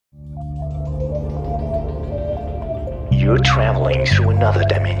You're traveling through another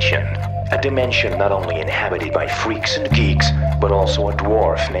dimension. A dimension not only inhabited by freaks and geeks, but also a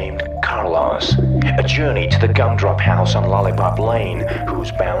dwarf named Carlos. A journey to the gumdrop house on Lollipop Lane,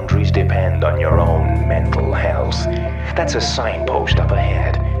 whose boundaries depend on your own mental health. That's a signpost up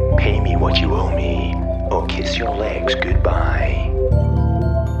ahead. Pay me what you owe me, or kiss your legs goodbye.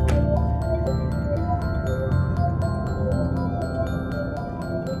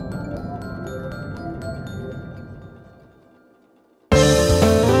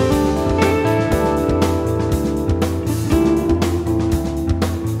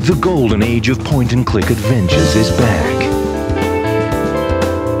 The golden age of point-and-click adventures is back.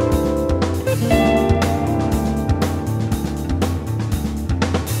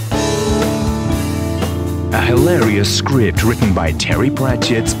 A hilarious script written by Terry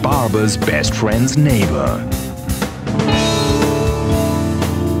Pratchett's barber's best friend's neighbor.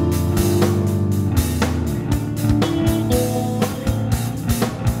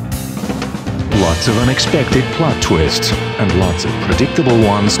 Lots of unexpected plot twists, and lots of predictable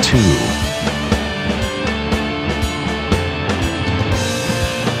ones too.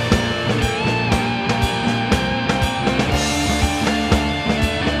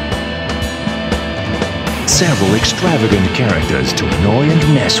 Several extravagant characters to annoy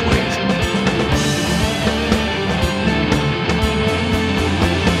and mess with.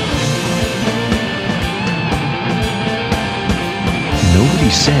 Nobody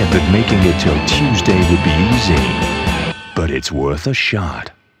said that making it till Tuesday would be easy, but it's worth a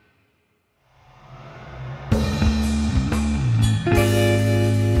shot.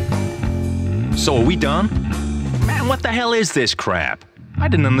 So are we done? Man, what the hell is this crap? I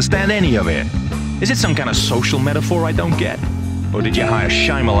didn't understand any of it. Is it some kind of social metaphor I don't get? Or did you hire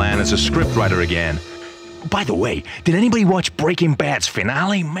Shyamalan as a scriptwriter again? By the way, did anybody watch Breaking Bad's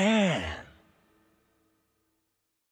finale? Man.